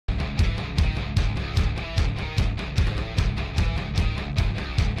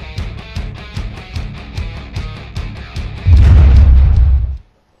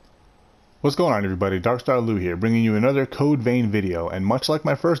What's going on, everybody? Darkstar Lou here, bringing you another Code Vein video, and much like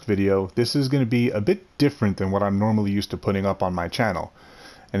my first video, this is going to be a bit different than what I'm normally used to putting up on my channel.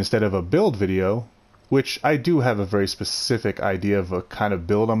 And instead of a build video, which I do have a very specific idea of a kind of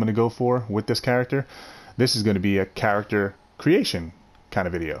build I'm going to go for with this character, this is going to be a character creation kind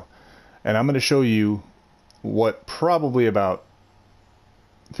of video. And I'm going to show you what probably about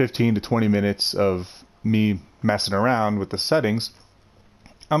 15 to 20 minutes of me messing around with the settings.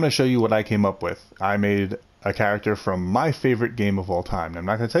 I'm going to show you what I came up with. I made a character from my favorite game of all time. I'm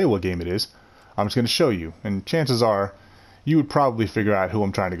not going to tell you what game it is. I'm just going to show you. And chances are, you would probably figure out who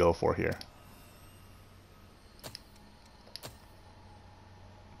I'm trying to go for here.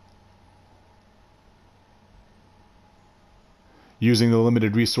 Using the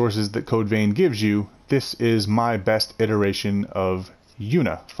limited resources that Code Vein gives you, this is my best iteration of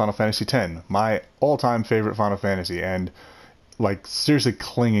Yuna, Final Fantasy X. My all-time favorite Final Fantasy, and like seriously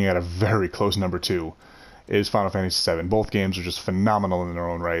clinging at a very close number 2 is Final Fantasy VII. Both games are just phenomenal in their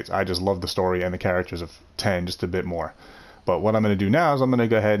own right. I just love the story and the characters of 10 just a bit more. But what I'm going to do now is I'm going to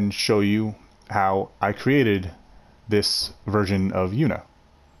go ahead and show you how I created this version of Yuna.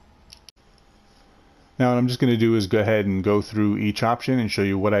 Now what I'm just going to do is go ahead and go through each option and show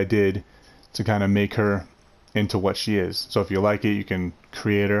you what I did to kind of make her into what she is. So if you like it, you can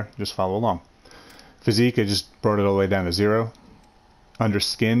create her, just follow along. Physique, I just brought it all the way down to 0. Under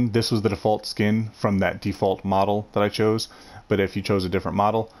skin, this was the default skin from that default model that I chose, but if you chose a different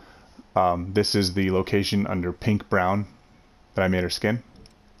model, this is the location under pink brown that I made her skin.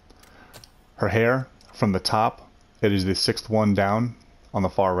 Her hair, from the top, it is the 6th one down on the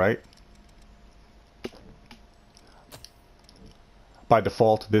far right. By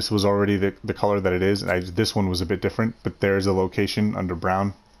default, this was already the color that it is, and this one was a bit different, but there's a location under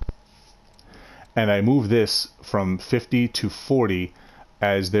brown. And I moved this from 50 to 40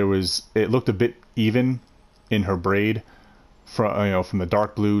 as it looked a bit even in her braid from the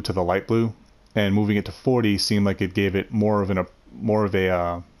dark blue to the light blue, and moving it to 40 seemed like it gave it more of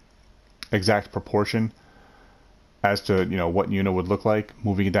a exact proportion as to what Yuna would look like.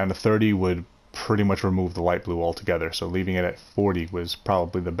 Moving it down to 30 would pretty much remove the light blue altogether, so leaving it at 40 was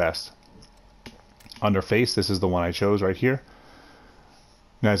probably the best. Under face, this is the one I chose right here,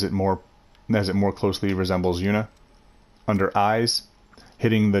 as it more closely resembles Yuna. Under eyes,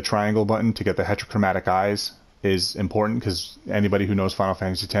 hitting the triangle button to get the heterochromatic eyes is important, because anybody who knows Final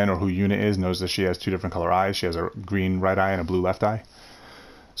Fantasy X or who Yuna is knows that she has 2 different color eyes. She has a green right eye and a blue left eye.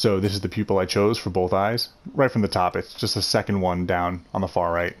 So this is the pupil I chose for both eyes. Right from the top, it's just the second one down on the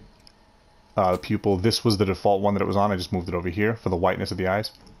far right. Pupil, this was the default one that it was on. I just moved it over here for the whiteness of the eyes.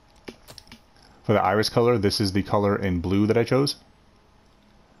 For the iris color, this is the color in blue that I chose.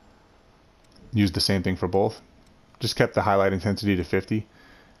 Used the same thing for both. Just kept the highlight intensity to 50.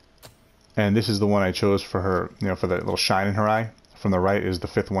 And this is the one I chose for her, for the little shine in her eye. From the right is the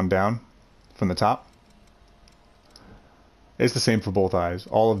 5th one down from the top. It's the same for both eyes.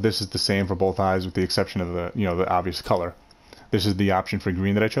 All of this is the same for both eyes with the exception of the obvious color. This is the option for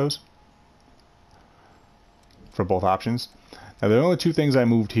green that I chose for both options. Now the only 2 things I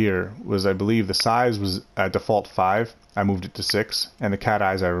moved here was, I believe the size was at default 5. I moved it to 6, and the cat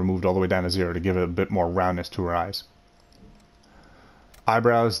eyes I removed all the way down to 0 to give it a bit more roundness to her eyes.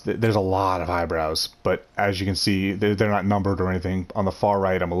 Eyebrows, there's a lot of eyebrows, but as you can see, they're not numbered or anything. On the far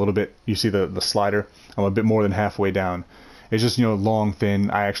right, I'm a little bit, you see the slider, I'm a bit more than halfway down. It's just, long, thin.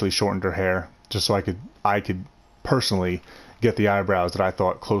 I actually shortened her hair just so I could personally get the eyebrows that I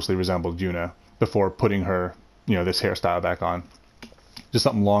thought closely resembled Yuna before putting her, this hairstyle back on. Just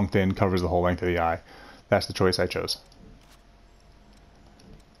something long, thin, covers the whole length of the eye. That's the choice I chose.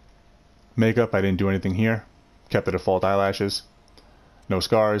 Makeup, I didn't do anything here. Kept the default eyelashes. No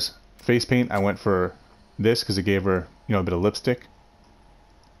scars. Face paint, I went for this because it gave her, a bit of lipstick.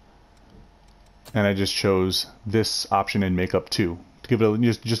 And I just chose this option in makeup too, to give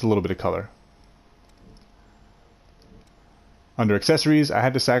it just a little bit of color. Under accessories, I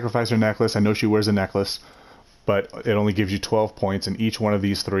had to sacrifice her necklace. I know she wears a necklace, but it only gives you 12 points, and each one of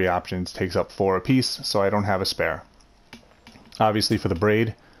these 3 options takes up 4 apiece, so I don't have a spare. Obviously for the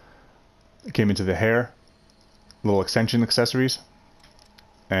braid, it came into the hair, little extension accessories,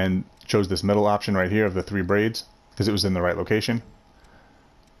 and chose this middle option right here of the 3 braids, because it was in the right location.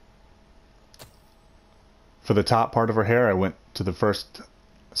 For the top part of her hair, I went to the first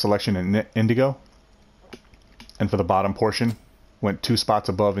selection in indigo, and for the bottom portion, went 2 spots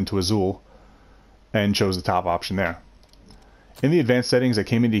above into azul, and chose the top option there. In the advanced settings, I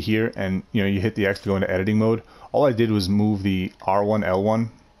came into here, and you hit the X to go into editing mode. All I did was move the R1, L1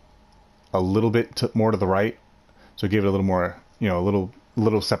 a little bit more to the right, so it gave it a little more, a little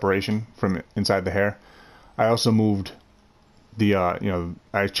little separation from inside the hair. I also moved the, you know,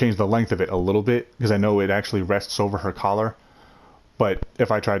 I changed the length of it a little bit because I know it actually rests over her collar. But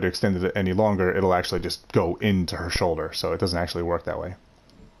if I tried to extend it any longer, it'll actually just go into her shoulder. So it doesn't actually work that way.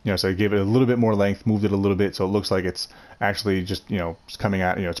 You know, so I gave it a little bit more length, moved it a little bit so it looks like it's actually just, you know, it's coming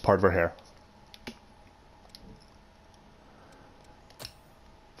out, you know, it's part of her hair.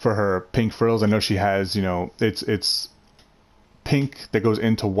 For her pink frills, I know she has, you know, it's pink that goes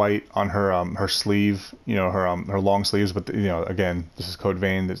into white on her her sleeve, you know, her long sleeves, but you know, again, this is code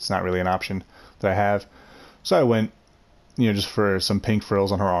vein, that's not really an option that I have. So I went, you know, just for some pink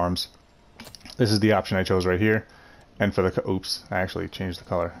frills on her arms. This is the option I chose right here. And for the, oops, I actually changed the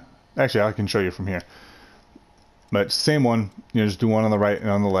color. Actually, I can show you from here. But same one, you know, just do one on the right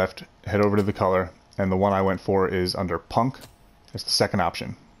and on the left, head over to the color, and the one I went for is under punk. It's the second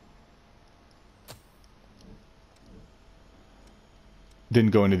option.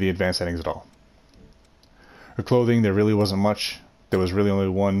 Didn't go into the advanced settings at all. Her clothing, there really wasn't much. There was really only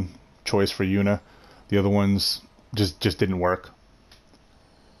one choice for Yuna. The other ones just didn't work.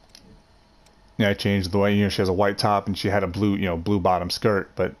 Yeah, I changed the way, you know, she has a white top and she had a blue, you know, blue bottom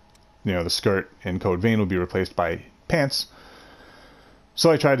skirt, but you know, the skirt in code vein will be replaced by pants. So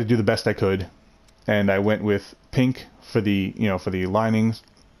I tried to do the best I could, and I went with pink for the, you know, for the linings.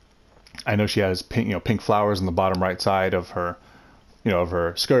 I know she has pink, you know, pink flowers on the bottom right side of her, you know, of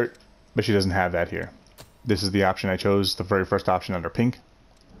her skirt, but she doesn't have that here. This is the option I chose, the very first option under pink.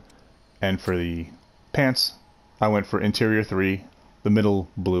 And for the pants, I went for interior 3, the middle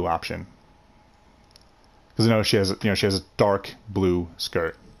blue option. Because I know she has, you know, she has a dark blue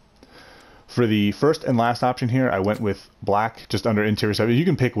skirt. For the first and last option here, I went with black, just under interior 7. You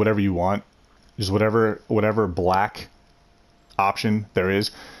can pick whatever you want, just whatever black option there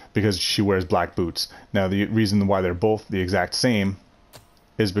is, because she wears black boots. Now the reason why they're both the exact same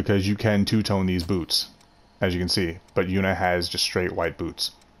is because you can two-tone these boots, as you can see, but Yuna has just straight white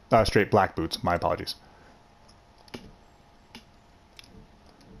boots. Straight black boots, my apologies.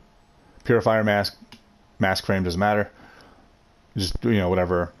 Purifier mask, mask frame doesn't matter. Just, you know,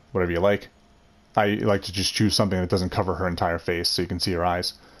 whatever you like. I like to just choose something that doesn't cover her entire face so you can see her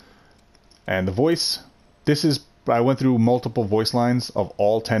eyes. And the voice, this is, I went through multiple voice lines of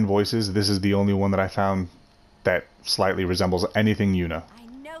all 10 voices. This is the only one that I found that slightly resembles anything Yuna. I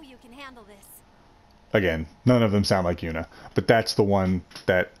know you can handle this. Again, none of them sound like Yuna, but that's the one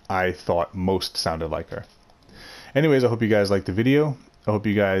that I thought most sounded like her. Anyways, I hope you guys liked the video. I hope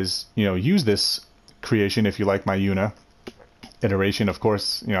you guys, you know, use this creation if you like my Yuna iteration. Of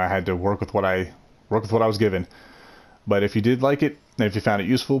course, you know, I had to work with what I was given. But if you did like it, and if you found it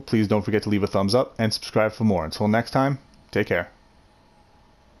useful, please don't forget to leave a thumbs up and subscribe for more. Until next time, take care.